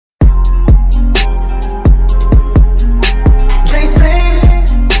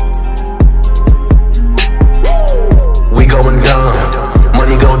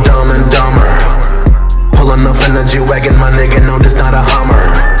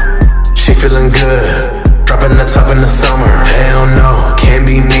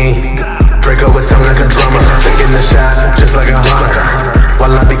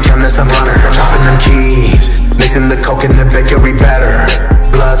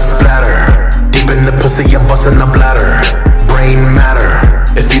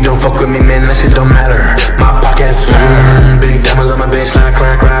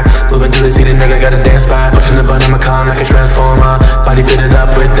but I'ma calm like a transformer. Body fitted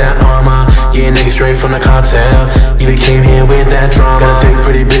up with that armor. Yeah, nigga straight from the cartel. You came here with that drama. Got a thick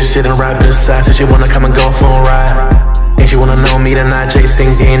pretty bitch sitting right beside. Said she wanna come and go for a ride. Ain't you wanna know me tonight?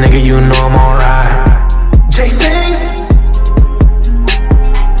 JCingz, yeah nigga, you know I'm alright. JCingz.